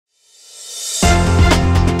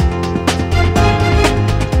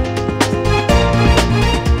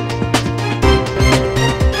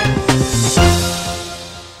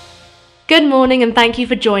morning and thank you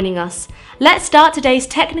for joining us. Let's start today's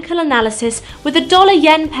technical analysis with the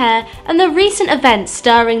dollar-yen pair and the recent events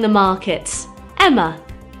stirring the markets. Emma.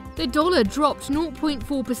 The dollar dropped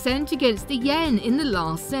 0.4% against the yen in the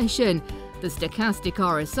last session. The stochastic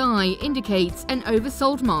RSI indicates an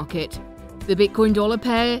oversold market. The Bitcoin dollar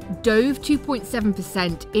pair dove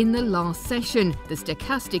 2.7% in the last session. The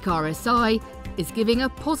stochastic RSI is giving a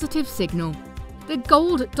positive signal. The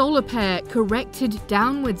gold dollar pair corrected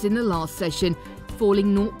downwards in the last session,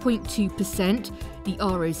 falling 0.2%. The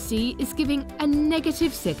ROC is giving a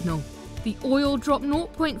negative signal. The oil dropped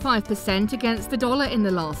 0.5% against the dollar in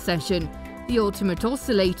the last session. The ultimate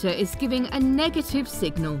oscillator is giving a negative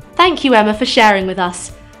signal. Thank you, Emma, for sharing with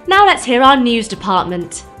us. Now let's hear our news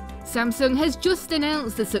department. Samsung has just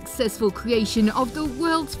announced the successful creation of the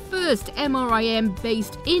world's first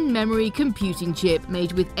MRIM-based in-memory computing chip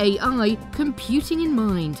made with AI computing in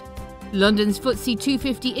mind. London's FTSE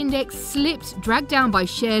 250 index slipped, dragged down by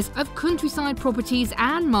shares of Countryside Properties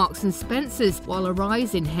and Marks & Spencer's, while a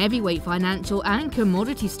rise in heavyweight financial and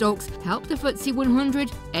commodity stocks helped the FTSE 100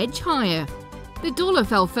 edge higher. The dollar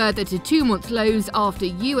fell further to 2-month lows after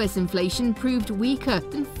US inflation proved weaker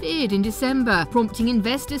than feared in December, prompting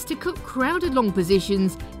investors to cut crowded long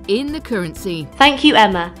positions in the currency. Thank you,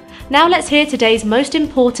 Emma. Now let's hear today's most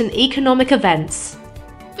important economic events.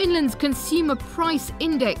 Finland's Consumer Price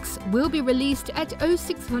Index will be released at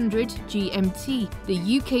 0600 GMT,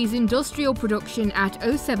 the UK's industrial production at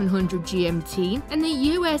 0700 GMT, and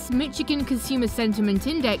the US Michigan Consumer Sentiment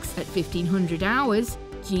Index at 1500 hours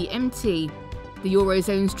GMT. The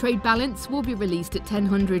Eurozone's trade balance will be released at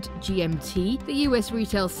 1000 GMT, the US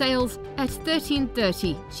retail sales at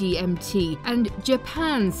 1330 GMT, and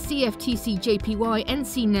Japan's CFTC JPY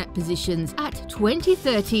NC net positions at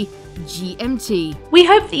 2030 GMT. We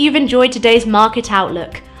hope that you've enjoyed today's market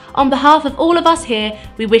outlook. On behalf of all of us here,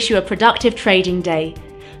 we wish you a productive trading day.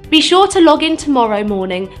 Be sure to log in tomorrow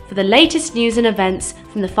morning for the latest news and events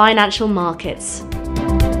from the financial markets.